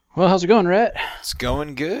Well, how's it going, Rhett? It's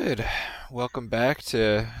going good. Welcome back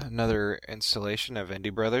to another installation of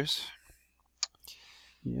Indie Brothers.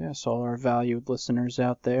 Yes, all our valued listeners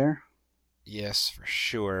out there. Yes, for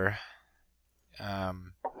sure.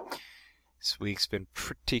 Um, this week's been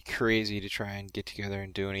pretty crazy to try and get together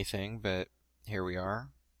and do anything, but here we are.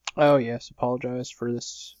 Oh, yes, apologize for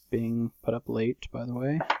this being put up late, by the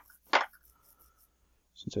way.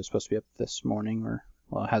 Since it was supposed to be up this morning,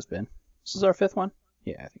 well, it has been. This is our fifth one?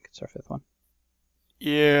 Yeah, I think it's our fifth one.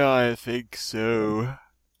 Yeah, I think so.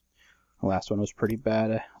 The last one was pretty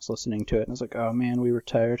bad. I was listening to it and I was like, oh man, we were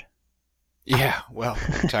tired. Yeah, well,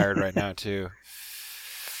 I'm tired right now too.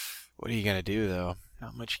 What are you gonna do though?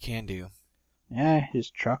 Not much you can do. Yeah,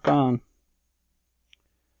 just truck on.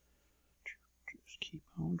 Just keep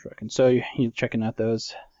on trucking. So, you checking out the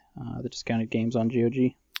discounted games on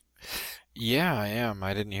GOG? Yeah, I am.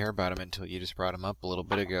 I didn't hear about them until you just brought them up a little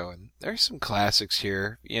bit ago, and there's some classics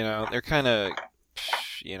here. They're kind of,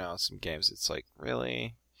 some games. It's like,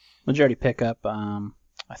 really? Did you already pick up?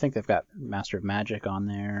 I think they've got Master of Magic on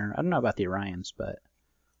there. I don't know about the Orions, but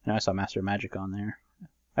I know I saw Master of Magic on there.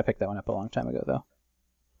 I picked that one up a long time ago, though.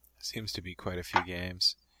 Seems to be quite a few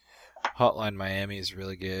games. Hotline Miami is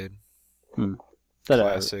really good. Hmm. Is that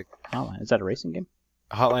Classic. is that a racing game?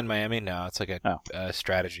 Hotline Miami? No, it's like Oh. a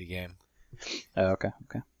strategy game. Oh, okay.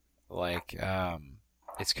 Like,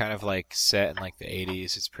 it's kind of like set in like the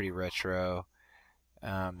 80s. It's pretty retro.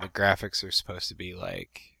 The graphics are supposed to be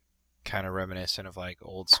like kind of reminiscent of like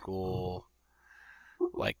old school,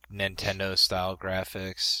 like Nintendo style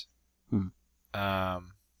graphics. Hmm.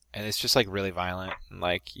 And it's just like really violent. And,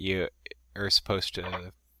 like you are supposed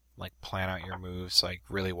to like plan out your moves like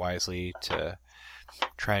really wisely to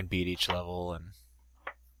try and beat each level. And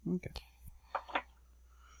Okay.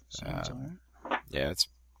 Sounds alright. yeah,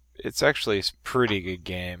 it's actually a pretty good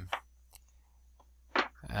game.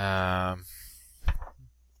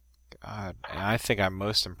 God, I think I'm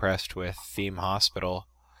most impressed with Theme Hospital.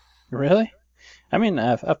 Really? I mean,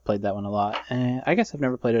 I've played that one a lot. I guess I've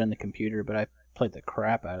never played it on the computer, but I played the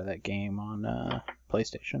crap out of that game on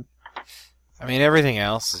PlayStation. I mean, everything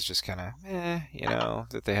else is just kind of,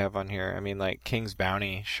 that they have on here. I mean, like King's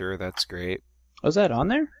Bounty, sure, that's great. Was that on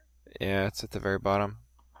there? Yeah, it's at the very bottom.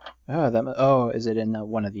 Oh, is it in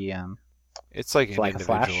one of the It's like an like a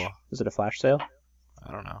flash? individual. Is it a flash sale?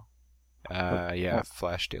 I don't know. Yeah, Oh,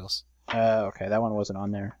 flash deals. okay, that one wasn't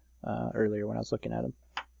on there earlier when I was looking at them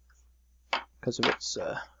because of its.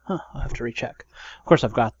 I'll have to recheck. Of course,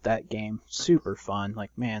 I've got that game. Super fun.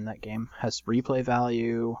 Like, man, that game has replay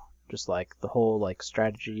value. Just like the whole like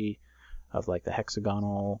strategy of like the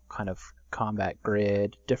hexagonal kind of combat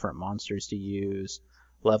grid, different monsters to use,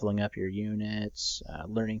 leveling up your units,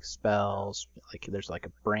 learning spells. Like, there's like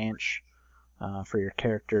a branch for your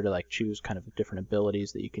character to like choose kind of different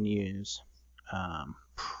abilities that you can use. Um,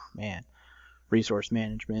 Man, resource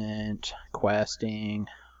management, questing.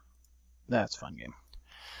 That's a fun game.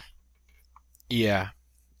 Yeah,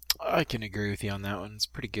 I can agree with you on that one. It's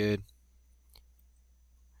pretty good.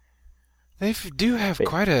 They do have But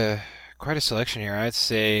quite a selection here. I'd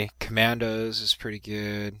say Commandos is pretty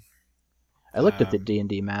good. I looked at the Um,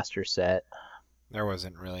 D&D Master Set. there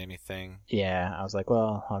wasn't really anything. Yeah, I was like,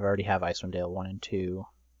 well, I already have Icewind Dale 1 and 2.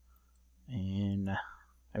 And,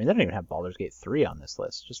 I mean, they don't even have Baldur's Gate 3 on this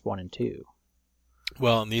list, just 1 and 2.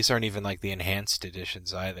 Well, and these aren't even like the enhanced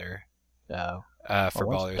editions either. Oh, For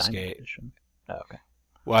what's Baldur's Diamond Gate. Edition? Oh, okay,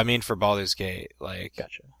 Well, I mean for Baldur's Gate, like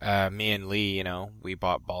gotcha. me and Lee, we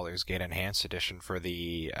bought Baldur's Gate Enhanced Edition for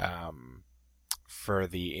the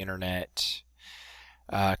internet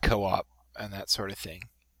co-op and that sort of thing.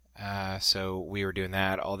 So we were doing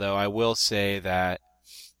that. Although I will say that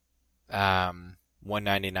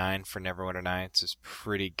 199 for Neverwinter Nights is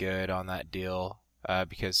pretty good on that deal.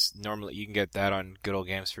 Because normally you can get that on Good Old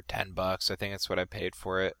Games for $10. I think that's what I paid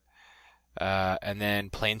for it. And then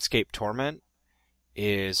Planescape Torment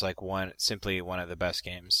is like simply one of the best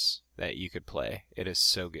games that you could play. It is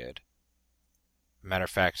so good. Matter of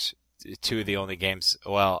fact, two of the only games.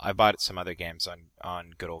 Well, I bought some other games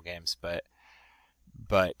on Good Old Games, but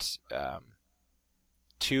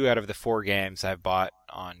two out of the four games I've bought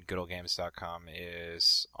on GoodOldGames.com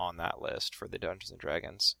is on that list for the Dungeons and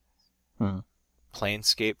Dragons. Hmm.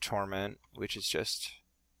 Planescape Torment, which is just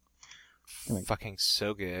fucking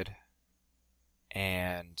so good,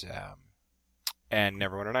 and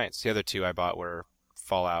Neverwinter Nights. The other two I bought were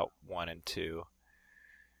Fallout 1 and 2,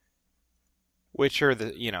 which are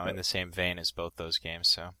in the same vein as both those games.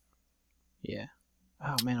 So Yeah.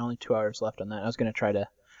 Oh man, only 2 hours left on that. I was gonna try to,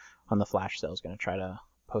 on the flash sale, I was gonna try to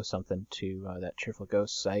post something to that Cheerful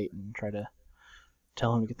Ghost site and try to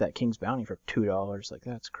tell him to get that King's Bounty for $2. Like,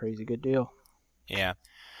 that's a crazy good deal. Yeah.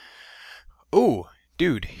 Ooh,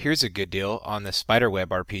 dude, here's a good deal on the Spiderweb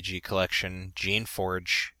RPG collection,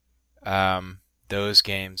 Geneforge. Those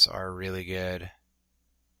games are really good.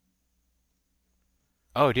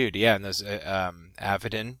 Oh, dude, yeah, and those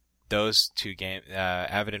Avidin, those two games,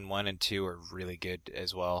 Avidin 1 and 2 are really good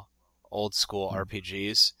as well. Old school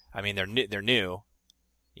RPGs. I mean, they're new.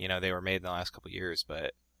 You know, they were made in the last couple of years,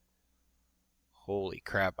 but holy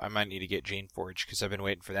crap, I might need to get Geneforge because I've been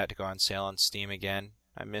waiting for that to go on sale on Steam again.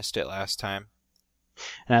 I missed it last time.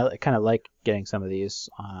 And I kind of like getting some of these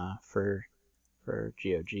for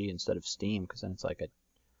GOG instead of Steam, because then it's like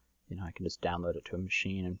I can just download it to a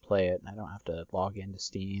machine and play it, and I don't have to log into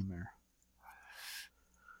Steam. Or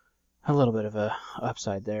a little bit of a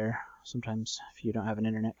upside there sometimes if you don't have an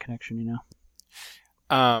internet connection,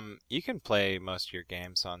 You can play most of your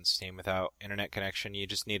games on Steam without internet connection. You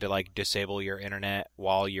just need to like disable your internet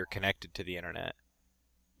while you're connected to the internet,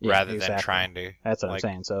 rather than trying to. That's what I'm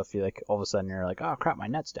saying. So if you like all of a sudden you're like, oh crap, my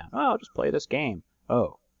net's down. Oh, I'll just play this game.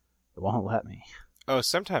 Oh, it won't let me. Oh,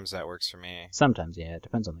 sometimes that works for me. Sometimes, yeah, it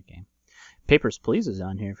depends on the game. Papers, Please is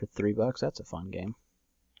on here for $3. That's a fun game.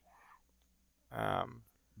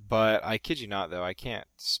 But I kid you not, though, I can't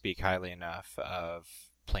speak highly enough of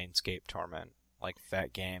Planescape Torment. Like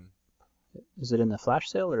that game. Is it in the flash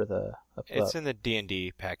sale or the? It's in the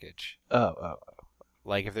D&D package. Oh.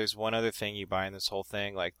 Like if there's one other thing you buy in this whole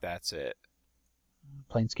thing, like that's it.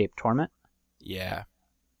 Planescape Torment. Yeah.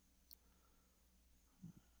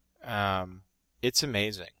 It's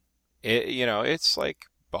amazing. It's like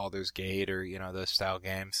Baldur's Gate or those style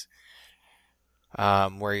games,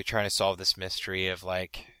 where you're trying to solve this mystery of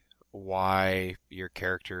like why your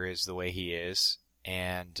character is the way he is,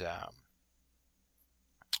 and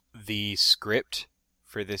the script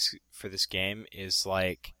for this game is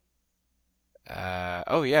like,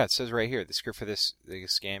 it says right here the script for this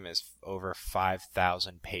game is over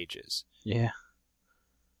 5,000 pages. Yeah.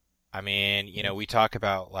 I mean, we talk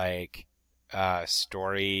about like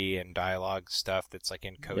story and dialogue stuff that's like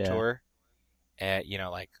in KOTOR. And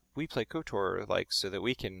like we play KOTOR like so that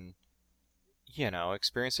we can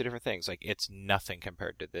experience the different things. Like it's nothing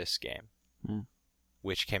compared to this game.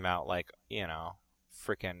 Which came out like,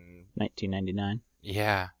 freaking 1999.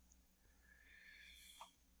 Yeah.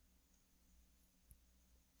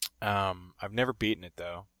 I've never beaten it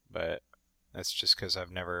though, but that's just because I've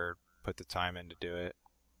never put the time in to do it.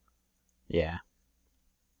 Yeah.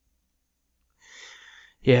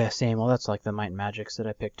 Yeah, same. Well, that's like the Might and Magics that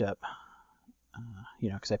I picked up.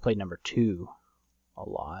 Because I played number 2 a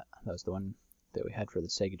lot. That was the one that we had for the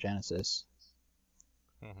Sega Genesis.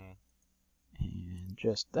 Mm-hmm. And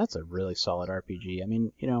that's a really solid RPG. I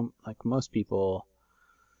mean, like most people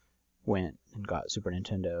went and got Super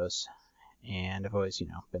Nintendos, and I've always,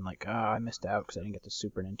 been like, oh, I missed out because I didn't get the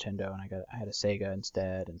Super Nintendo, and I had a Sega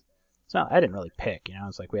instead, and I didn't really pick,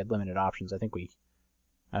 it's like we had limited options. I don't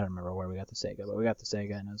remember where we got the Sega, but we got the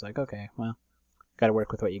Sega, and I was like, okay, well, got to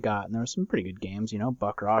work with what you got, and there were some pretty good games,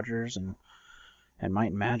 Buck Rogers and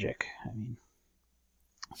Might and Magic. I mean,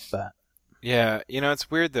 but. Yeah, it's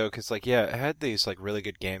weird though, because like, it had these like really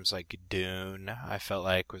good games, like Dune. I felt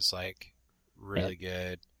like was like really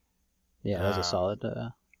good. Yeah, that was a solid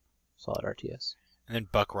RTS. And then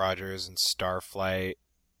Buck Rogers and Starflight,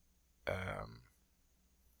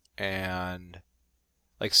 and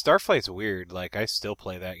like Starflight's weird. Like I still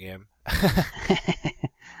play that game.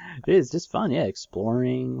 It is just fun, yeah.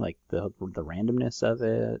 Exploring, like the randomness of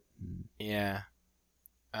it. Yeah.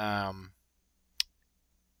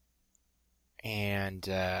 And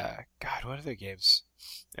God, what other games?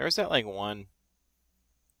 There was that like one.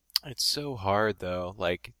 It's so hard though,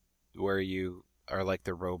 like where you are like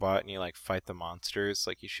the robot and you like fight the monsters,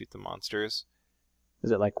 like you shoot the monsters.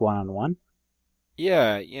 Is it like 1-on-1?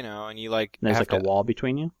 Yeah, and you like. And there's like a wall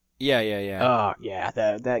between you. Yeah. Oh yeah,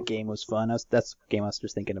 that game was fun. That's the game I was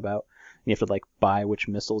just thinking about. You have to like buy which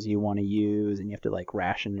missiles you want to use, and you have to like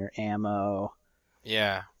ration your ammo.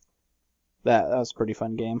 Yeah. That was a pretty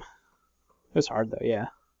fun game. It was hard though, yeah.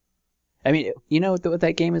 I mean, what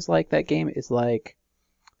that game is like? That game is like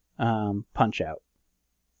Punch Out.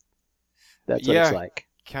 That's what it's like.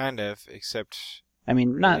 Kind of, except. I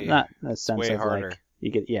mean, not in the sense way of harder. like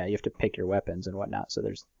you have to pick your weapons and whatnot. So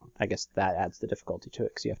I guess that adds the difficulty to it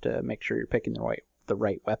because you have to make sure you're picking the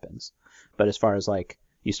right weapons. But as far as like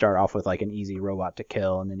you start off with like an easy robot to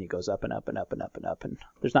kill, and then it goes up and up and up and up and up, and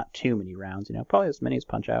there's not too many rounds. Probably as many as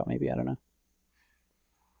Punch Out, maybe. I don't know.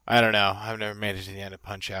 I don't know. I've never made it to the end of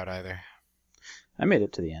Punch Out either. I made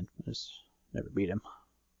it to the end. I just never beat him.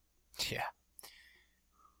 Yeah.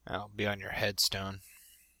 I'll be on your headstone.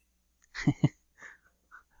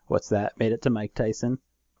 What's that? Made it to Mike Tyson.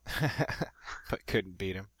 But couldn't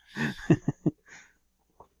beat him.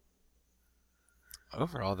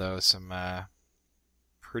 Overall, though, some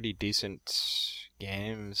pretty decent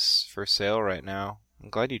games for sale right now. I'm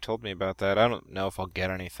glad you told me about that. I don't know if I'll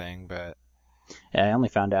get anything, but... Yeah, I only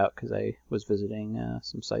found out because I was visiting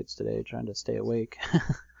some sites today trying to stay awake.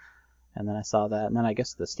 And then I saw that. And then I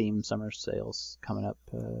guess the Steam Summer Sale's coming up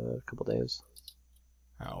a couple days.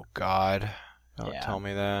 Oh, God. Don't tell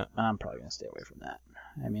me that. I'm probably going to stay away from that.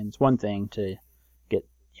 I mean, it's one thing to get,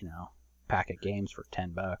 a pack of games for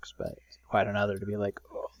 $10, but it's quite another to be like,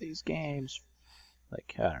 oh, these games.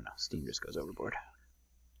 Like, I don't know. Steam just goes overboard.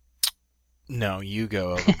 No, you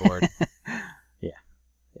go overboard. Yeah,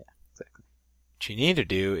 exactly. What you need to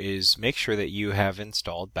do is make sure that you have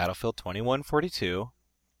installed Battlefield 2142.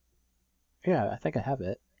 Yeah, I think I have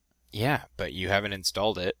it. Yeah, but you haven't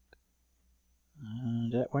installed it.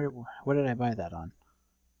 Where did I buy that on?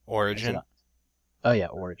 Origin. Oh, yeah,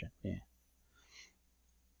 Origin. Yeah.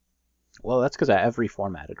 Well, that's because I've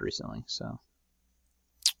reformatted recently, so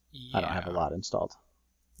Yeah. I don't have a lot installed.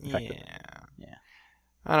 Yeah.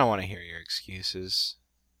 I don't want to hear your excuses.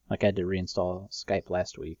 Like, I had to reinstall Skype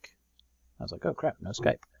last week. I was like, oh, crap, no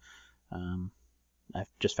Skype. I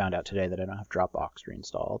just found out today that I don't have Dropbox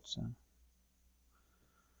reinstalled, so...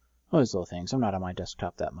 All those little things. I'm not on my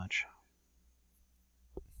desktop that much.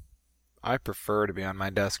 I prefer to be on my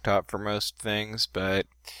desktop for most things, but...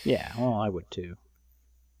 Yeah, well, I would too.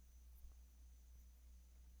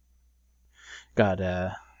 Got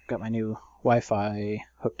my new Wi-Fi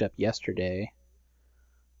hooked up yesterday.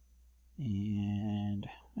 And,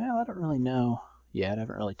 well, I don't really know yet. I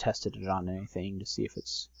haven't really tested it on anything to see if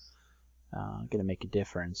it's going to make a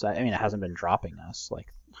difference. I mean, it hasn't been dropping us. Like,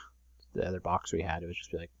 the other box we had, it would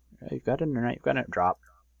just be like, you've got internet, you've got internet, drop.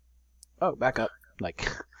 Oh, back up. Like,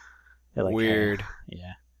 weird.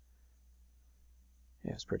 Yeah.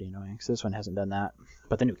 Yeah, it's pretty annoying. So this one hasn't done that.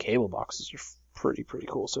 But the new cable boxes are pretty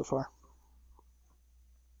cool so far.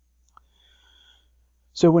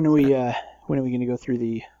 So when are we going to go through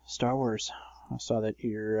the Star Wars? I saw that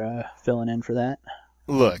you're filling in for that.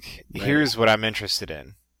 Look, here's what I'm interested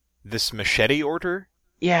in. This machete order?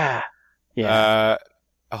 Yeah. Yeah.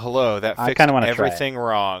 Hello, that fixed everything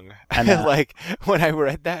wrong. Like, when I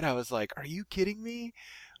read that, I was like, are you kidding me?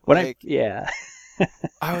 Yeah.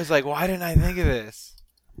 I was like, why didn't I think of this?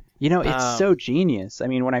 It's so genius. I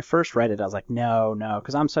mean, when I first read it, I was like, no,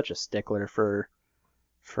 because I'm such a stickler for,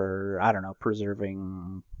 I don't know,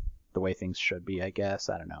 preserving the way things should be, I guess.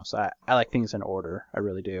 I don't know. So I like things in order. I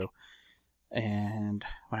really do. And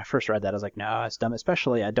when I first read that, I was like, no, it's dumb.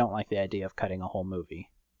 Especially, I don't like the idea of cutting a whole movie.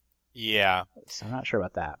 Yeah. So I'm not sure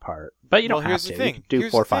about that part. But you don't have to. You can do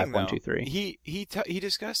 4, 5, 1, 2, 3. He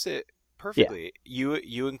discussed it perfectly. Yeah.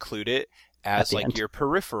 You include it as like your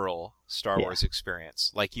peripheral Star Wars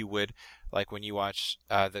experience, like you would like when you watch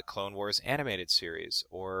the Clone Wars animated series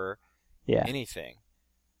or anything.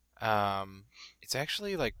 It's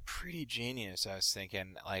actually like pretty genius. I was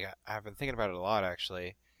thinking, like I've been thinking about it a lot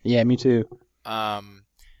actually. Yeah, me too.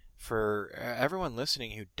 For everyone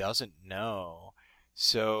listening who doesn't know,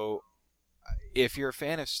 so if you're a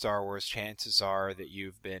fan of Star Wars, chances are that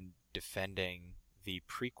you've been defending the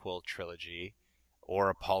prequel trilogy or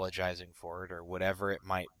apologizing for it or whatever it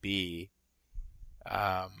might be.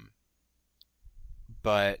 But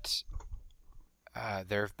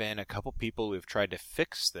there have been a couple people who have tried to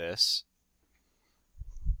fix this.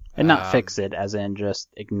 And not fix it as in just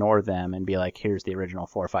ignore them and be like, here's the original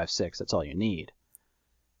 4, 5, 6. That's all you need.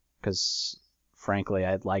 Because, frankly,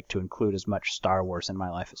 I'd like to include as much Star Wars in my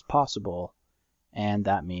life as possible. And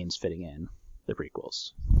that means fitting in the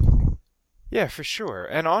prequels. Yeah, for sure.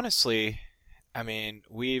 And honestly, I mean,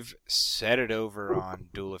 we've said it over on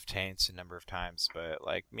Duel of Taints a number of times, but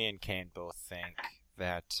like me and Kane both think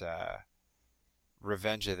that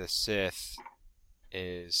Revenge of the Sith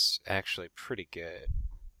is actually pretty good.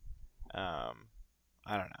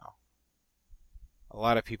 I don't know. A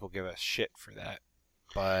lot of people give us shit for that,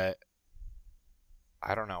 but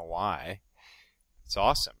I don't know why. It's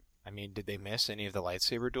awesome. I mean, did they miss any of the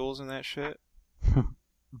lightsaber duels in that shit?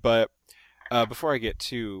 But before I get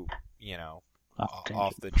too,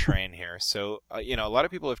 off the train here, so a lot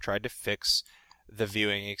of people have tried to fix the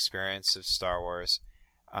viewing experience of Star Wars,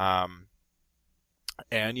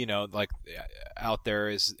 and like out there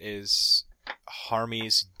is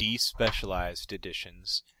Harmy's despecialized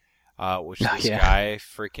editions, which this guy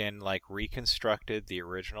freaking like reconstructed the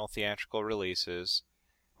original theatrical releases,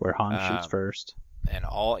 where Han shoots first. And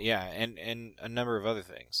and a number of other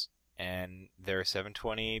things. And they're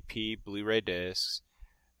 720p Blu-ray discs.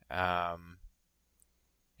 And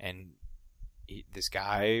this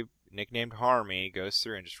guy nicknamed Harmy goes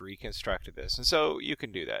through and just reconstructed this. And so you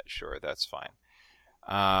can do that, sure, that's fine.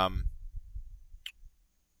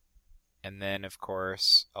 And then, of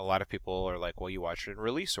course, a lot of people are like, well, you watch it in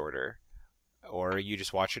release order, or you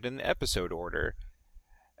just watch it in the episode order.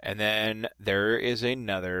 And then there is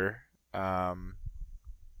another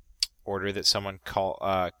order that someone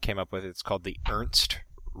came up with. It's called the Ernst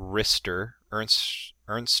Riester.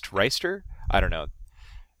 I don't know.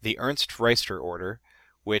 The Ernst Riester order,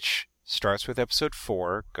 which starts with episode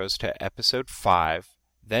 4, goes to episode 5,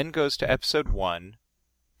 then goes to episode 1,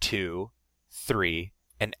 2, 3,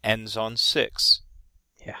 and ends on 6.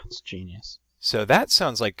 Yeah, it's genius. So that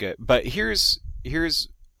sounds like good. But here's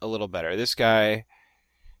a little better. This guy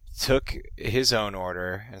took his own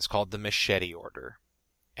order, and it's called the Machete order.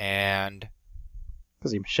 And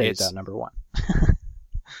because he macheted out number 1.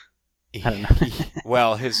 I don't know.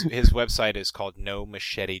 Well, his website is called No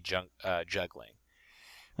Machete Juggling.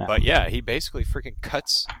 Oh. But yeah, he basically freaking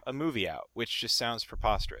cuts a movie out, which just sounds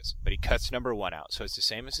preposterous. But he cuts number 1 out. So it's the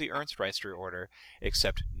same as the Ernst Riester order,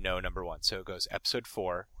 except no number 1. So it goes episode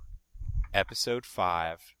 4, episode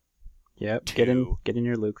 5. Yep. 2, get in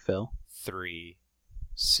your Luke, Phil. 3,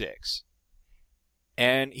 6.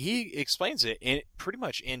 And he explains it pretty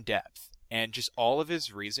much in depth. And just all of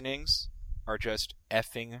his reasonings are just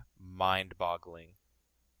effing mind-boggling.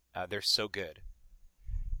 They're so good.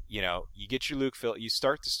 You know, you get your Luke, Phil. You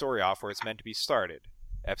start the story off where it's meant to be started.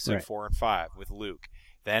 Episode 4 and 5 with Luke.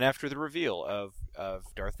 Then after the reveal of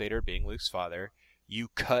Darth Vader being Luke's father, you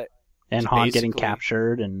cut... And Han getting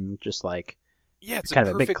captured and just like... Yeah, it's kind a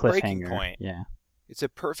of a big perfect breaking cliffhanger. point. Yeah. It's a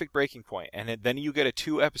perfect breaking point. And then you get a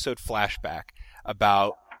 2-episode flashback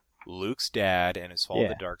about Luke's dad and his fall to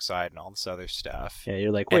the dark side and all this other stuff. Yeah,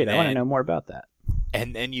 you're like, wait, I want to know more about that.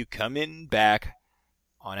 And then you come in back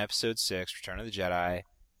on episode 6, Return of the Jedi,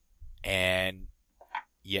 and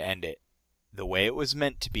you end it the way it was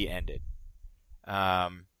meant to be ended.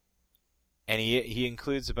 And he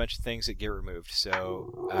includes a bunch of things that get removed.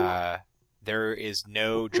 So there is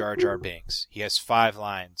no Jar Jar Binks. He has 5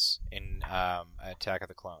 lines in Attack of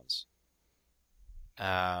the Clones.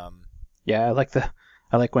 Yeah,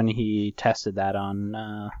 I like when he tested that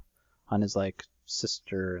on his like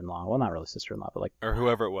sister-in-law. Well, not really sister-in-law, but like or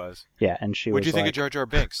whoever it was. Yeah, and she What'd was you think like, of Jar Jar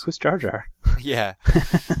Binks? Who's Jar Jar? Yeah.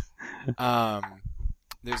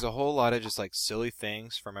 There's a whole lot of just like silly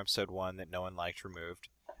things from episode 1 that no one liked removed.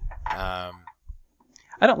 I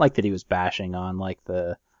don't like that he was bashing on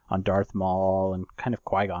on Darth Maul and kind of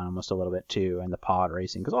Qui-Gon almost a little bit too, and the pod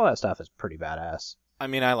racing, because all that stuff is pretty badass. I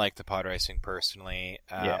mean, I like the pod racing personally.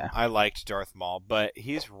 Yeah. I liked Darth Maul, but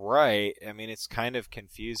he's right. I mean, it's kind of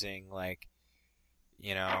confusing. Like,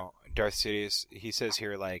 you know, Darth Sidious, he says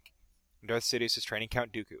here, like, Darth Sidious is training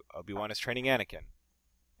Count Dooku. Obi-Wan is training Anakin.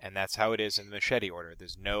 And that's how it is in the Machete order.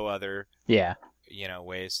 There's no other,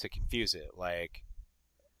 ways to confuse it. Like,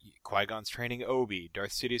 Qui-Gon's training Obi.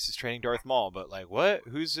 Darth Sidious is training Darth Maul. But, like, what?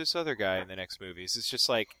 Who's this other guy in the next movies? It's just,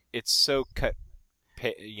 like, it's so cut...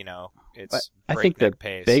 it's I think the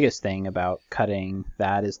pace. biggest thing about cutting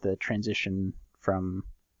that is the transition from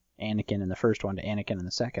Anakin in the first one to Anakin in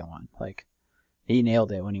the second one. Like, he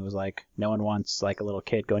nailed it when he was like, no one wants like a little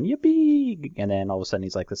kid going yippee, and then all of a sudden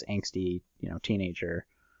he's like this angsty, teenager.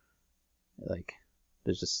 Like,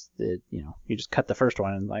 there's just you just cut the first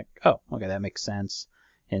one and like, oh, okay, that makes sense.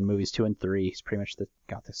 In movies 2 and 3, he's pretty much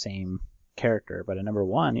got the same character, but in number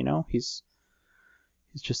 1, he's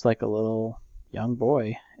just like a little young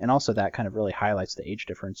boy, and also that kind of really highlights the age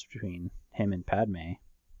difference between him and Padme.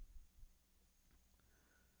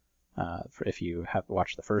 If you have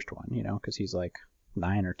watched the first one, because he's like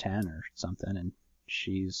 9 or 10 or something, and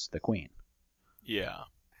she's the queen. Yeah.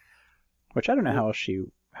 Which I don't know how old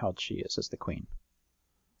she is as the queen.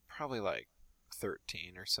 Probably like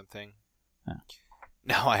 13 or something. Oh.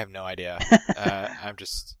 No, I have no idea. I'm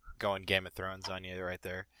just going Game of Thrones on you right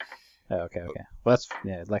there. Oh, okay. Well,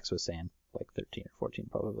 Lex was saying like 13 or 14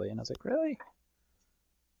 probably, and I was like, really?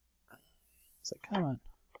 It's like, come on.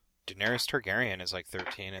 Daenerys Targaryen is like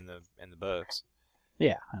 13 in the books.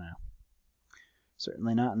 Yeah, I know.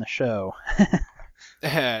 Certainly not in the show.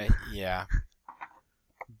 Yeah.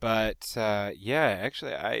 But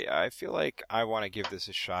actually I feel like I want to give this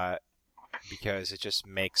a shot because it just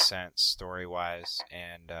makes sense story-wise,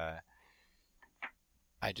 and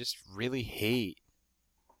I just really hate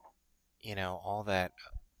all that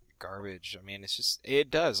garbage. I mean,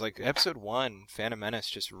 it does. Like, episode 1, Phantom Menace,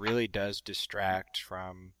 just really does distract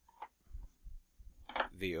from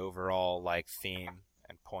the overall, like, theme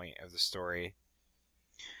and point of the story.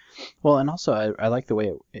 Well, and also, I like the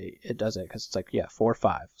way it does it, because it's like, 4 or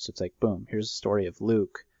 5. So it's like, boom, here's the story of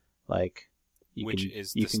Luke, like, Which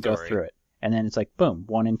is you the can story. go through it, and then it's like boom,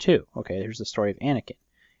 1 and 2. Okay, here's the story of Anakin,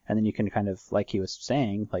 and then you can kind of, like he was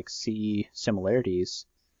saying, like see similarities,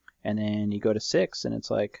 and then you go to 6, and it's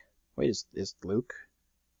like, wait, is Luke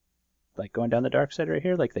like going down the dark side right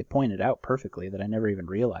here? Like they pointed out perfectly that I never even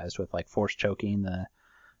realized, with like force choking the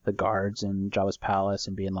guards in Jabba's palace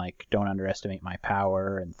and being like, don't underestimate my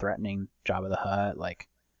power, and threatening Jabba the Hutt. Like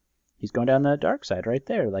he's going down the dark side right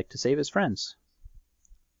there, like to save his friends.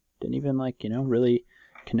 Didn't even like, really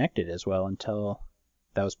connect it as well until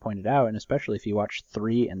that was pointed out. And especially if you watch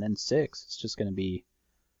 3 and then 6, it's just going to be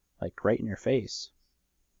like right in your face.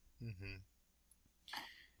 Mm-hmm.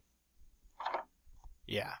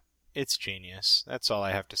 Yeah, it's genius. That's all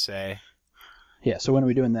I have to say. Yeah, so when are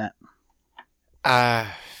we doing that?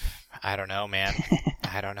 I don't know, man.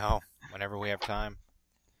 I don't know. Whenever we have time.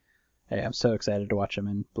 Hey, I'm so excited to watch them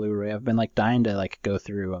in Blu-ray. I've been like dying to like go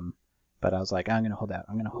through them, but I was like, I'm gonna hold out.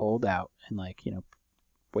 I'm gonna hold out and like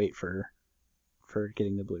wait for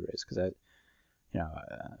getting the Blu-rays, because I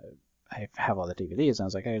have all the DVDs, and I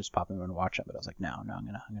was like, I just pop them and watch them. But I was like, no, I'm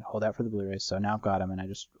gonna hold out for the Blu-rays. So now I've got them, and I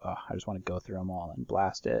just want to go through them all and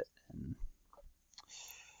blast it. And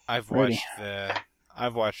I've watched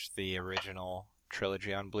the original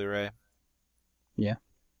trilogy on Blu-ray. Yeah.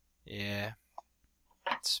 Yeah.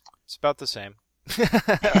 It's about the same.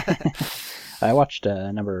 I watched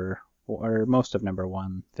most of number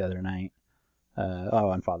 1 the other night.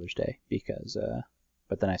 On Father's Day, because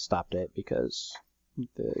but then I stopped it because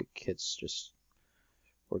the kids just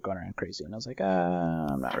were going around crazy, and I was like,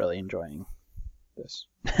 I'm not really enjoying this.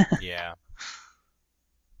 Yeah.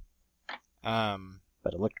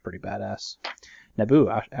 But it looked pretty badass. Naboo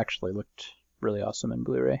actually looked really awesome in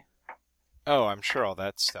Blu-ray. Oh, I'm sure all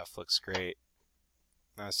that stuff looks great.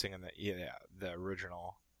 I was thinking that, the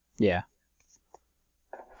original. Yeah.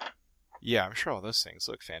 Yeah, I'm sure all those things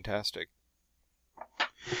look fantastic.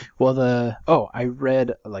 Well, I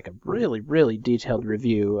read like a really, really detailed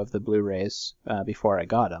review of the Blu-rays before I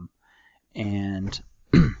got them, and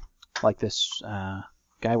like this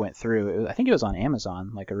guy went through. I think it was on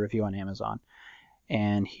Amazon, like a review on Amazon,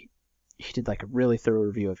 and he did like a really thorough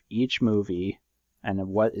review of each movie and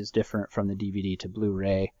what is different from the DVD to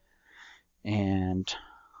Blu-ray, and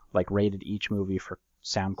like rated each movie for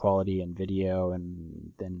sound quality and video,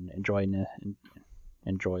 and then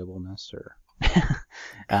enjoyableness or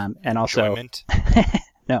and also Enjoyment?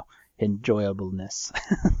 no, enjoyableness.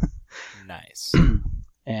 Nice.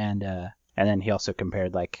 And then he also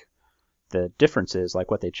compared like the differences,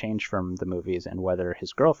 like what they changed from the movies, and whether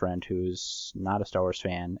his girlfriend, who's not a Star Wars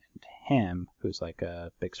fan, and him, who's like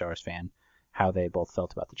a big Star Wars fan, how they both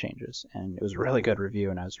felt about the changes. And it was a really good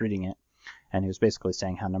review, and I was reading it, and he was basically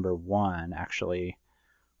saying how number 1 actually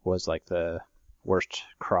was like the worst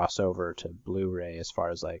crossover to Blu-ray as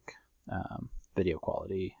far as like video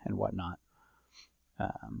quality and whatnot.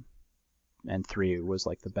 And 3 was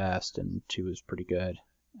like the best, and 2 was pretty good.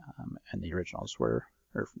 And the originals were,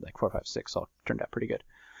 or like 4, 5, 6 all turned out pretty good.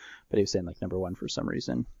 But he was saying like number 1 for some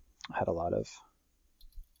reason had a lot of,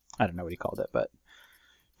 I don't know what he called it, but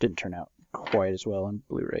didn't turn out quite as well on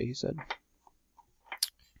Blu-ray, he said.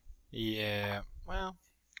 Yeah, well.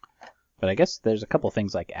 But I guess there's a couple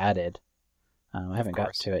things like added. I haven't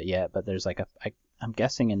got to it yet, but there's like I'm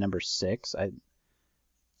guessing in number 6, I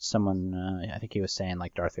think he was saying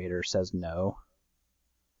like Darth Vader says no,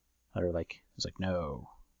 or like he's like no,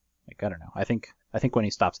 like I don't know. I think when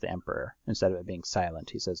he stops the Emperor, instead of it being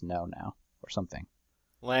silent, he says no now or something.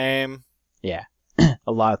 Lame. Yeah,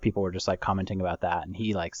 a lot of people were just like commenting about that, and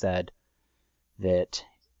he like said that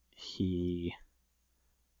he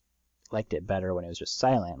liked it better when it was just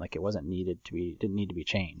silent, like it didn't need to be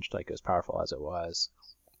changed, like it was powerful as it was,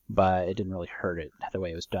 but it didn't really hurt it the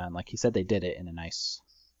way it was done. Like he said they did it in a nice,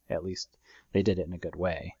 at least they did it in a good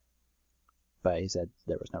way, but he said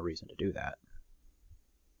there was no reason to do that.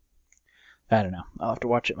 I don't know, I'll have to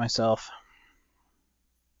watch it myself.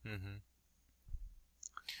 Mm-hmm.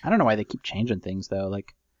 I don't know why they keep changing things though,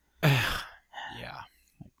 like yeah,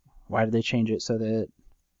 why did they change it so that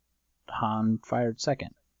Han fired second?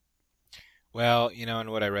 Well, and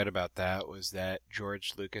what I read about that was that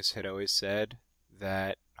George Lucas had always said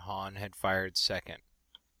that Han had fired second.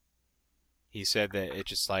 He said that it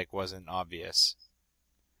just like wasn't obvious.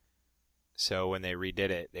 So when they redid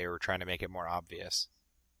it, they were trying to make it more obvious.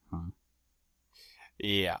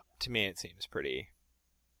 Yeah, to me it seems pretty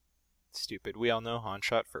stupid. We all know Han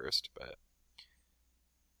shot first, but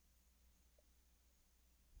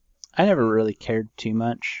I never really cared too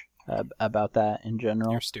much about that in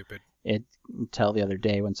general. You're stupid. Until the other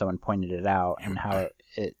day when someone pointed it out, and how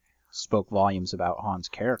it spoke volumes about Han's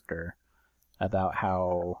character, about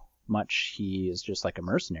how much he is just like a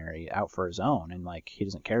mercenary out for his own, and like he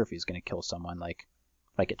doesn't care if he's going to kill someone. Like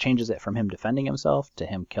it changes it from him defending himself to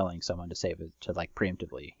him killing someone to save it, to like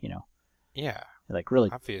preemptively, Yeah. Like really,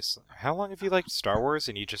 Obviously. How long have you liked Star Wars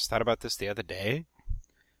and you just thought about this the other day?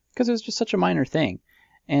 because it was just such a minor thing.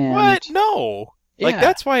 And What? No. Like, yeah,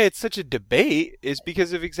 that's why it's such a debate, is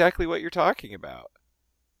because of exactly what you're talking about.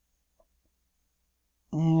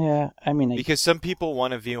 yeah. I mean, Because some people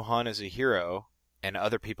want to view Han as a hero, and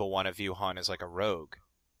other people want to view Han as like a rogue.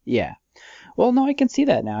 yeah. Well, no, I can see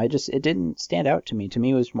that now. It didn't stand out to me. To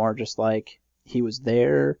me, it was more just like he was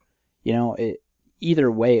there.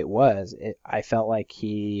 Either way it was, I felt like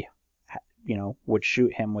he, would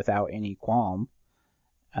shoot him without any qualm.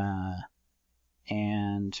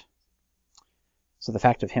 And so the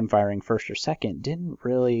fact of him firing first or second didn't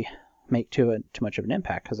really make too much of an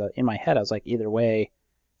impact, because in my head I was like, either way,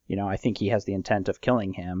 I think he has the intent of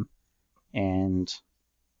killing him. And,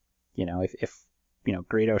 if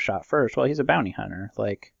Greedo shot first, well, he's a bounty hunter.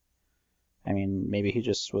 Like, I mean, maybe he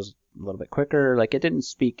just was a little bit quicker. Like, it didn't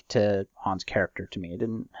speak to Han's character to me. It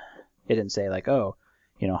didn't say like, oh,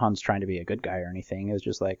 Han's trying to be a good guy or anything. It was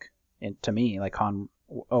just like, to me, like Han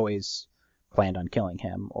always planned on killing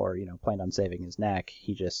him, or planned on saving his neck.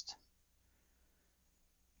 He just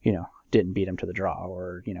didn't beat him to the draw,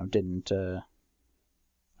 or didn't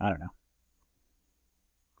I don't know.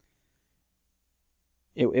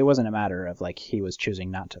 It wasn't a matter of like he was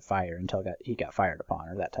choosing not to fire until he got fired upon,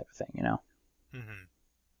 or that type of thing, Mm-hmm.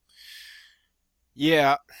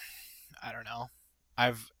 Yeah, I don't know.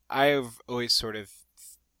 I've always sort of,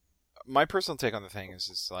 my personal take on the thing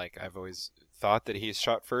is like, I've always thought that he's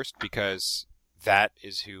shot first because that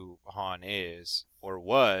is who Han is, or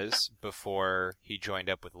was, before he joined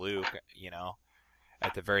up with Luke,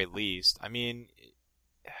 at the very least. I mean,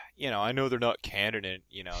 I know they're not canon and,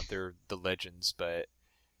 they're the legends, but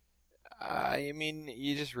I mean,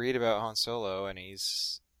 you just read about Han Solo and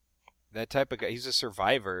he's that type of guy. He's a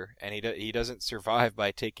survivor, and he doesn't survive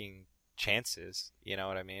by taking chances. You know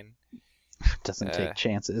what I mean? Doesn't take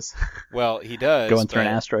chances. Well, he does. Going through an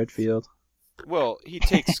asteroid field. Well, he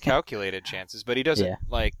takes calculated chances, but he doesn't,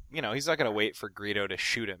 Yeah. he's not going to wait for Greedo to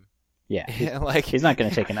shoot him. Yeah. He's not going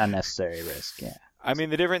to take an unnecessary risk. Yeah. I mean,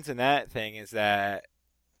 the difference in that thing is that,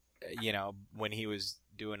 when he was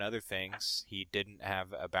doing other things, he didn't have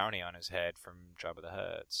a bounty on his head from Jabba the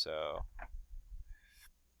Hutt, so...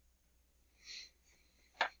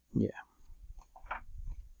 Yeah.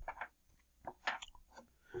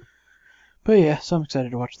 But yeah, so I'm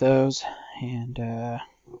excited to watch those, and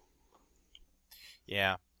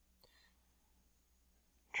yeah,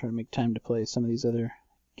 try to make time to play some of these other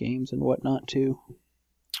games and whatnot too.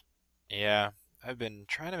 Yeah, I've been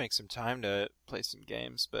trying to make some time to play some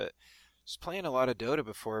games, but just playing a lot of Dota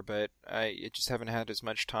before, but I just haven't had as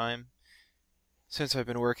much time since I've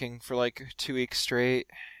been working for like 2 weeks straight,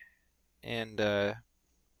 and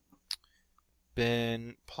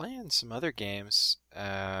been playing some other games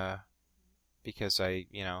because they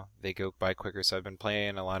go by quicker. So I've been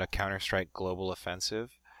playing a lot of Counter-Strike Global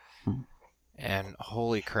Offensive, and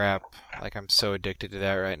holy crap, like I'm so addicted to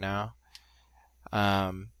that right now.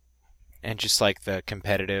 And just like the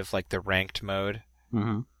competitive, like the ranked mode,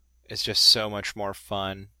 is just so much more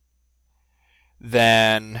fun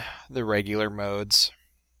than the regular modes.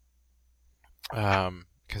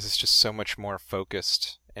 Because it's just so much more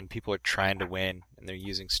focused, and people are trying to win, and they're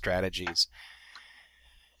using strategies.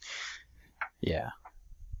 Yeah.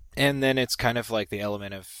 And then it's kind of like the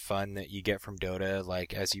element of fun that you get from Dota,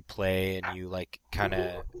 like as you play and you like kind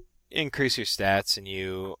of increase your stats, and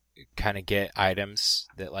you kind of get items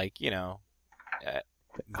that like, that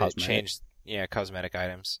change, cosmetic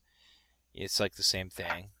items. It's like the same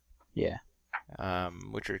thing. Yeah.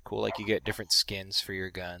 Which are cool. Like you get different skins for your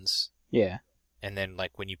guns. Yeah. And then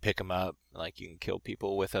like when you pick them up, like you can kill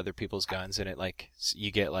people with other people's guns, and it like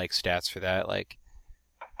you get like stats for that. Like,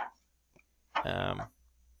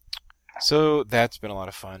 so that's been a lot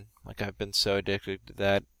of fun. Like I've been so addicted to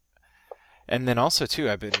that. And then also too,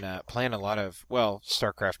 I've been playing a lot of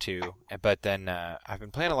StarCraft 2, but then I've been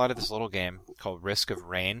playing a lot of this little game called Risk of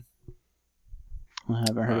Rain. I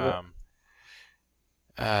haven't heard of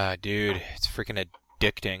it. Dude, it's freaking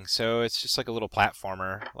addicting. So it's just like a little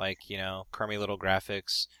platformer, like crummy little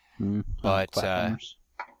graphics. But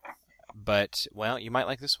well, you might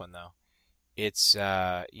like this one though. It's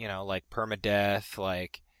like permadeath.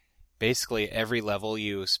 Like basically every level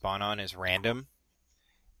you spawn on is random,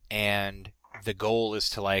 and the goal is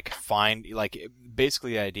to like find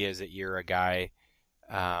basically the idea is that you're a guy,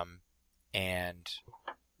 and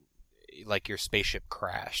like your spaceship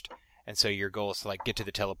crashed. And so your goal is to like get to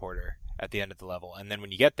the teleporter at the end of the level. And then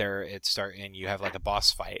when you get there, and you have like a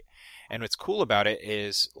boss fight. And what's cool about it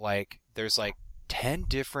is like there's like 10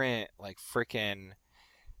 different like freaking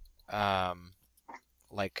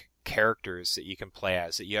like characters that you can play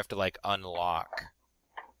as that you have to like unlock.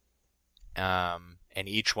 And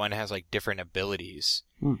each one has like different abilities.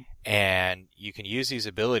 And you can use these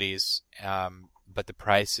abilities, but the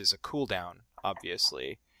price is a cooldown,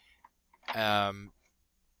 obviously.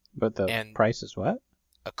 But the price is what?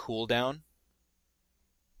 A cooldown.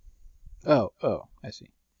 Oh, I see.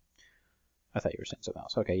 I thought you were saying something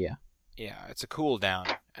else. Okay, yeah. Yeah, it's a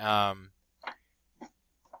cooldown.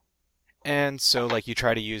 And so, like, you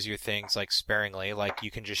try to use your things, like, sparingly. Like,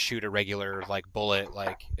 you can just shoot a regular, like, bullet,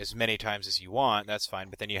 like, as many times as you want. That's fine.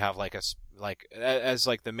 But then you have, like,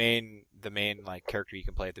 the main, like, character you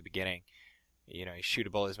can play at the beginning. You know, you shoot a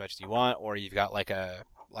bullet as much as you want, or you've got, like a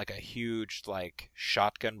huge, like,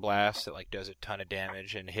 shotgun blast that, like, does a ton of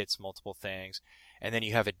damage and hits multiple things. And then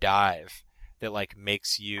you have a dive that, like,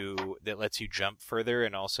 lets you jump further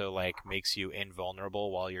and also, like, makes you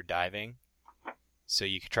invulnerable while you're diving. So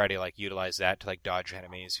you can try to like utilize that to like dodge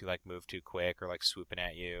enemies who like move too quick or like swooping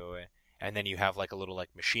at you, and then you have like a little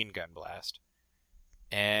like machine gun blast,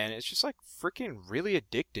 and it's just like freaking really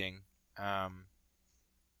addicting.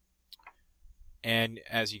 And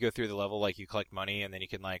as you go through the level, like you collect money, and then you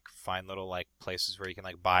can like find little like places where you can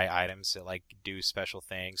like buy items that like do special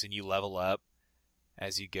things, and you level up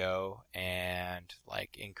as you go and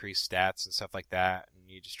like increase stats and stuff like that, and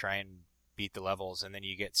you just try and beat the levels, and then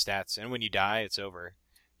you get stats, and when you die it's over,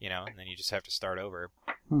 you know, and then you just have to start over.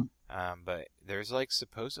 But there's like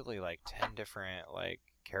supposedly like 10 different like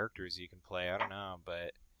characters you can play. I don't know,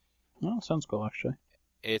 but well, sounds cool actually.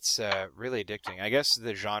 It's really addicting. I guess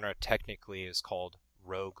the genre technically is called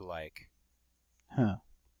roguelike. I've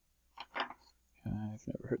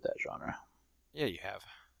never heard that genre. Yeah, you have.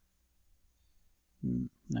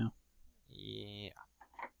 No. Yeah.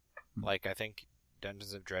 Like, I think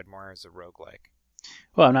Dungeons of Dreadmore is a roguelike.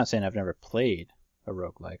 Well, I'm not saying I've never played a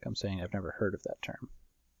roguelike. I'm saying I've never heard of that term.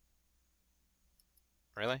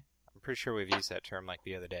 Really? I'm pretty sure we've used that term like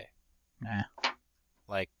the other day. Nah.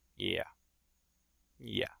 Like, yeah.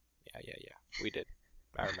 Yeah. We did.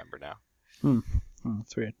 I remember now.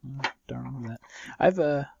 That's weird. I don't remember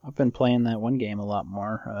that. I've been playing that one game a lot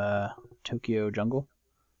more. Tokyo Jungle.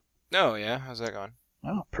 Oh yeah, how's that going?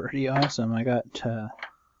 Oh, pretty awesome. I got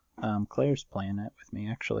Claire's playing it with me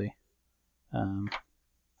actually, and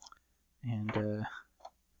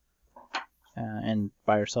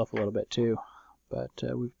by herself a little bit too. But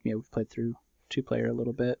we've played through 2-player a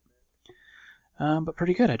little bit. But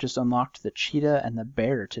pretty good. I just unlocked the cheetah and the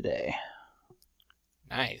bear today.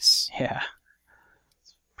 Nice. Yeah,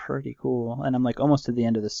 it's pretty cool. And I'm like almost to the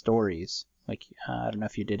end of the stories. Like I don't know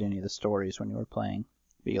if you did any of the stories when you were playing,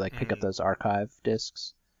 but you like pick up those archive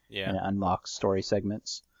discs. Yeah. And it unlocks story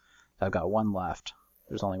segments. So I've got one left.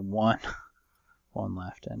 There's only one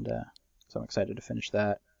left, and so I'm excited to finish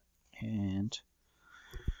that. And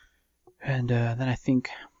then I think,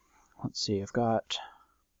 let's see, I've got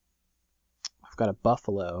a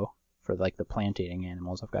buffalo for like the plant-eating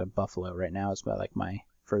animals. I've got a buffalo right now. It's about like my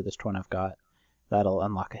furthest one I've got. That'll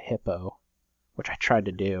unlock a hippo, which I tried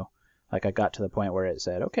to do. Like I got to the point where it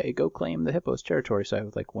said, "Okay, go claim the hippo's territory." So I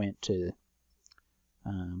like went to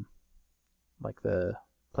like the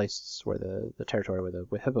places where the territory where the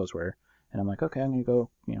hippos were, and I'm like, okay, I'm gonna go,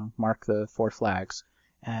 mark the 4 flags,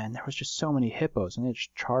 and there was just so many hippos, and they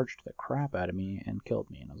just charged the crap out of me and killed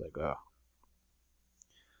me, and I was like, oh,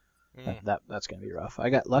 that's gonna be rough. I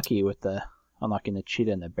got lucky with the unlocking the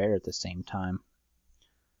cheetah and the bear at the same time,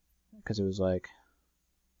 because it was like,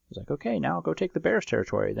 okay, now I'll go take the bear's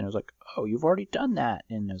territory. Then it was like, oh, you've already done that,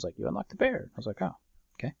 and it was like, you unlocked the bear. I was like, oh,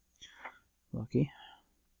 okay, lucky.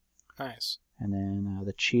 Nice. And then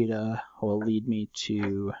the cheetah will lead me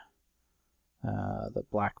to the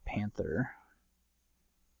Black Panther.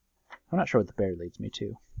 I'm not sure what the bear leads me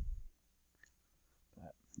to.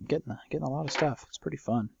 But getting a lot of stuff. It's pretty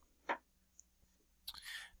fun.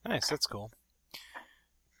 Nice, that's cool.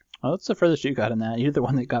 Well, that's the furthest you got in that. You're the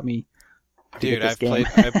one that got me. Dude, I think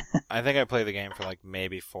I played the game for like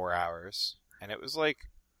maybe 4 hours, and it was like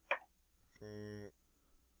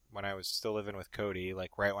when I was still living with Cody,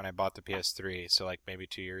 like right when I bought the PS3, so like maybe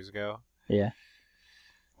 2 years ago. Yeah.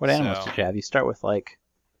 What animals did you have? You start with like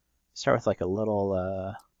a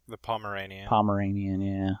little the Pomeranian. Pomeranian,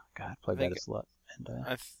 yeah. God, I played that as a lot. And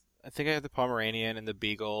I think I had the Pomeranian and the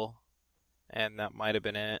Beagle, and that might have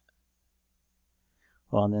been it.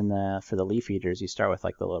 Well, and then for the leaf eaters, you start with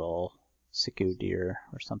like the little Siku deer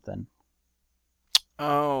or something.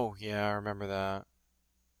 Oh, yeah, I remember that.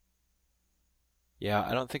 Yeah,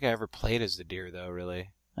 I don't think I ever played as the deer though,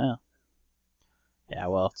 really. Oh. Yeah,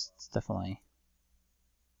 well, it's definitely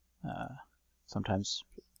sometimes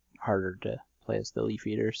harder to play as the leaf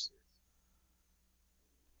eaters.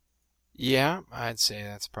 Yeah, I'd say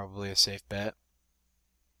that's probably a safe bet.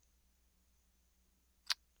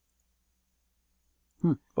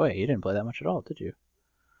 Boy, you didn't play that much at all, did you?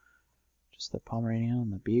 Just the Pomeranian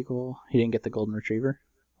and the Beagle. You didn't get the Golden Retriever?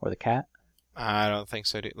 Or the cat? I don't think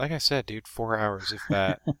so, dude. Like I said, dude, 4 hours, if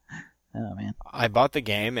that. Oh, man. I bought the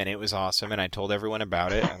game, and it was awesome, and I told everyone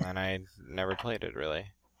about it, and then I never played it, really.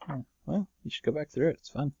 Oh, well, you should go back through it. It's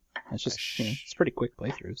fun. It's just, it's pretty quick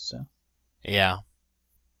playthroughs, so. Yeah.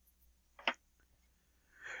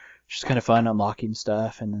 It's just kind of fun unlocking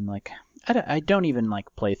stuff, and then, like, I don't even,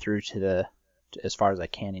 like, play through as far as I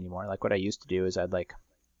can anymore. Like, what I used to do is I'd, like,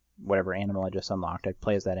 whatever animal I just unlocked, I'd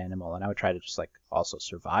play as that animal, and I would try to just, like, also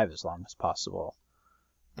survive as long as possible.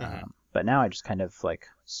 Mm-hmm. But now I just kind of, like,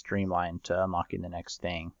 streamline to unlocking the next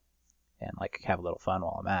thing and, like, have a little fun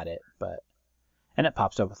while I'm at it. And it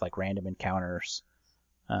pops up with, like, random encounters,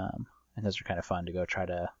 and those are kind of fun to go try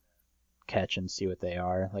to catch and see what they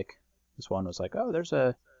are. Like, this one was like, oh, there's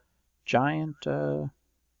a giant, what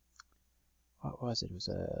was it? It was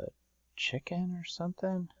a chicken or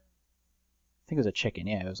something? I think it was a chicken,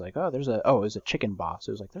 yeah. It was like, it was a chicken boss.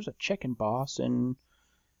 It was like, there's a chicken boss in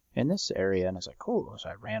this area. And I was like, cool. So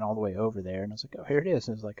I ran all the way over there, and I was like, oh, here it is.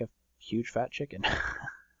 And it was like a huge fat chicken.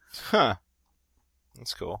 Huh.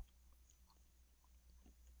 That's cool.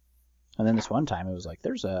 And then this one time, it was like,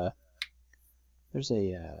 there's a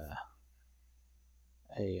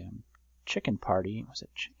chicken party. Was it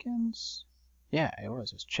chickens? Yeah, it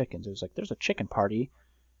was. It was chickens. It was like, there's a chicken party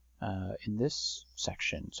in this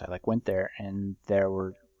section. So I like went there, and there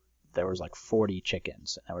was like 40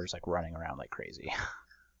 chickens, and they were just like running around like crazy.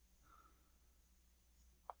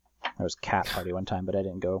 There was a cat party one time, but I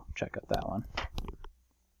didn't go check out that one.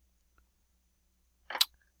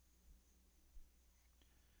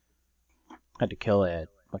 Had to kill a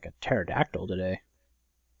pterodactyl today.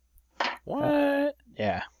 What?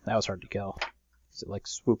 Yeah, that was hard to kill. 'Cause it like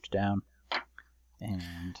swooped down,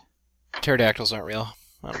 and Pterodactyls aren't real.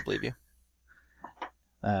 I don't believe you.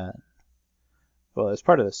 well, it's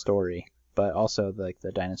part of the story, but also like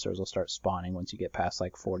the dinosaurs will start spawning once you get past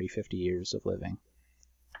like 40, 50 years of living.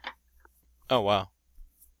 Oh, wow.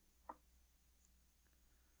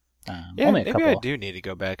 Yeah, only a maybe couple. I do need to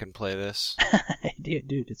go back and play this.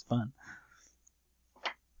 Dude, it's fun.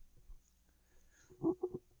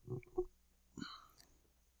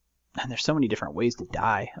 And there's so many different ways to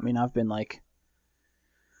die. I mean, I've been like,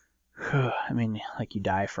 you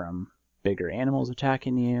die from bigger animals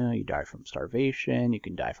attacking you, you die from starvation, you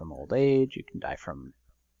can die from old age, you can die from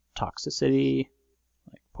toxicity,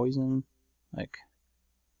 like poison, like,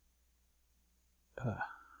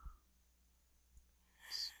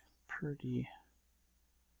 it's pretty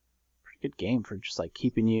good game for just like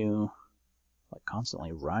keeping you like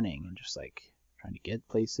constantly running and just like trying to get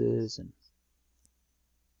places. And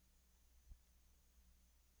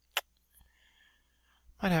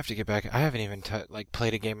I'd have to get back. I haven't even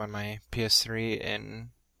played a game on my PS3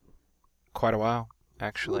 in quite a while,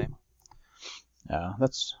 actually.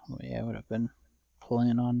 That's what I've been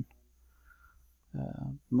playing on.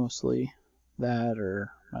 Mostly that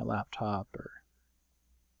or my laptop or.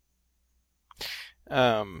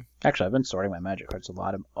 Actually, I've been sorting my magic cards a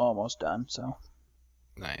lot. I'm almost done, so.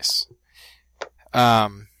 Nice.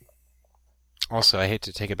 Also, I hate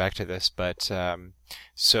to take it back to this, but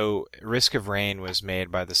so Risk of Rain was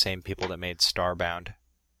made by the same people that made Starbound.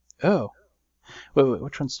 Oh. Wait,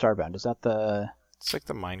 which one's Starbound? Is that the... It's like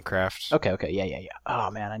the Minecraft. Okay, yeah.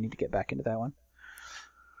 Oh, man, I need to get back into that one.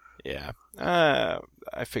 Yeah. I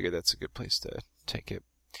figured that's a good place to take it.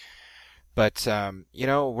 But,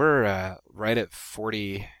 we're right at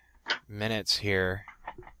 40 minutes here.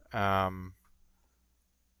 You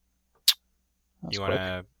want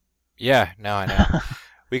to... Yeah, no, I know.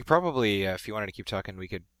 We could probably, if you wanted to keep talking, we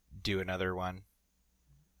could do another one.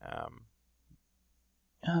 I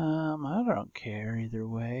don't care either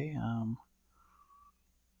way.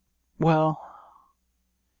 Well,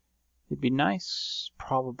 it'd be nice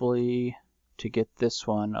probably to get this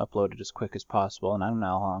one uploaded as quick as possible, and I don't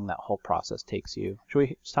know how long that whole process takes you. Should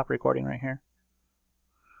we stop recording right here?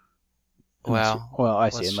 I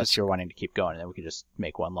see. Unless you're wanting to keep going, and then we could just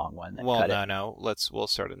make one long one. And cut it. No. We'll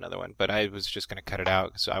start another one. But I was just gonna cut it out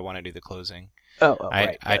because I want to do the closing.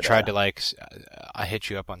 Right. I tried to I hit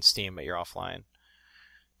you up on Steam, but you're offline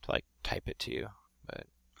to type it to you. But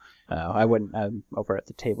I wouldn't. I'm over at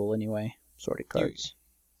the table anyway, sorting cards.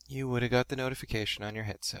 You would have got the notification on your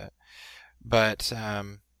headset. But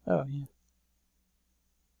oh yeah.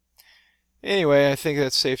 Anyway, I think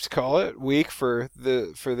that's safe to call it week for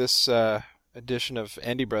this edition of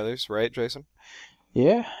Andy Brothers, right, Jason?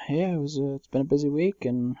 Yeah, it's been a busy week,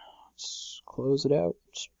 and let's close it out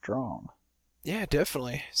strong. Yeah,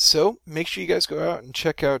 definitely. So make sure you guys go out and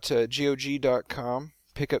check out GOG.com.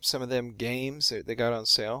 Pick up some of them games that they got on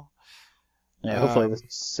sale. Yeah, hopefully the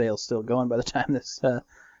sale's still going by the time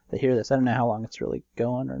they hear this. I don't know how long it's really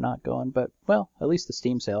going or not going, but well, at least the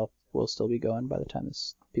Steam sale will still be going by the time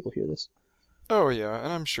people hear this. Oh yeah,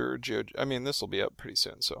 and I'm sure I mean, this will be up pretty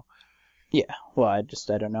soon, so. Yeah, well, I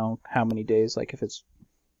don't know how many days. Like if it's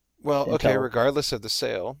well, okay. Regardless of the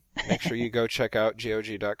sale, make sure you go check out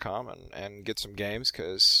GOG.com and get some games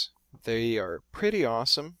because they are pretty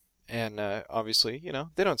awesome. And obviously,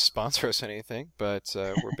 they don't sponsor us anything, but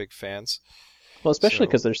we're big fans. Well, especially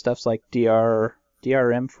because there's stuff's like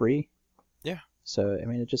DRM free. Yeah. So, I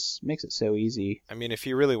mean, it just makes it so easy. I mean, if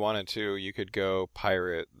you really wanted to, you could go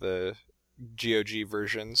pirate the GOG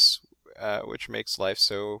versions, which makes life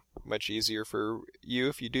so much easier for you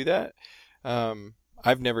if you do that.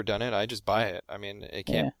 I've never done it. I just buy it. I mean, it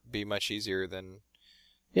can't be much easier than...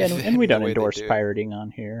 Yeah, and we don't endorse pirating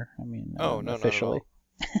on here. I mean, no, officially.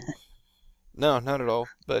 No, not at all.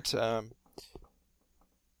 But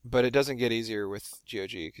it doesn't get easier with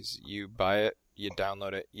GOG because you buy it, you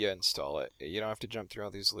download it, you install it. You don't have to jump through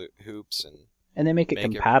all these hoops and they make it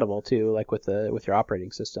compatible too, like with your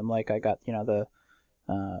operating system. Like I got the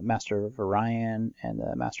Master of Orion and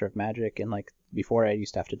the Master of Magic, and like before I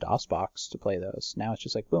used to have to DOSBox to play those. Now it's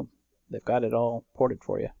just like boom, they've got it all ported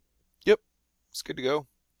for you. Yep, it's good to go.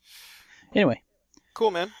 Anyway,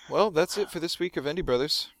 cool, man. Well, that's it for this week of Andy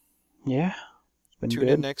Brothers. Yeah, it's been Tune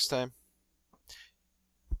in next time.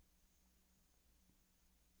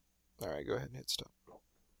 All right, go ahead and hit stop.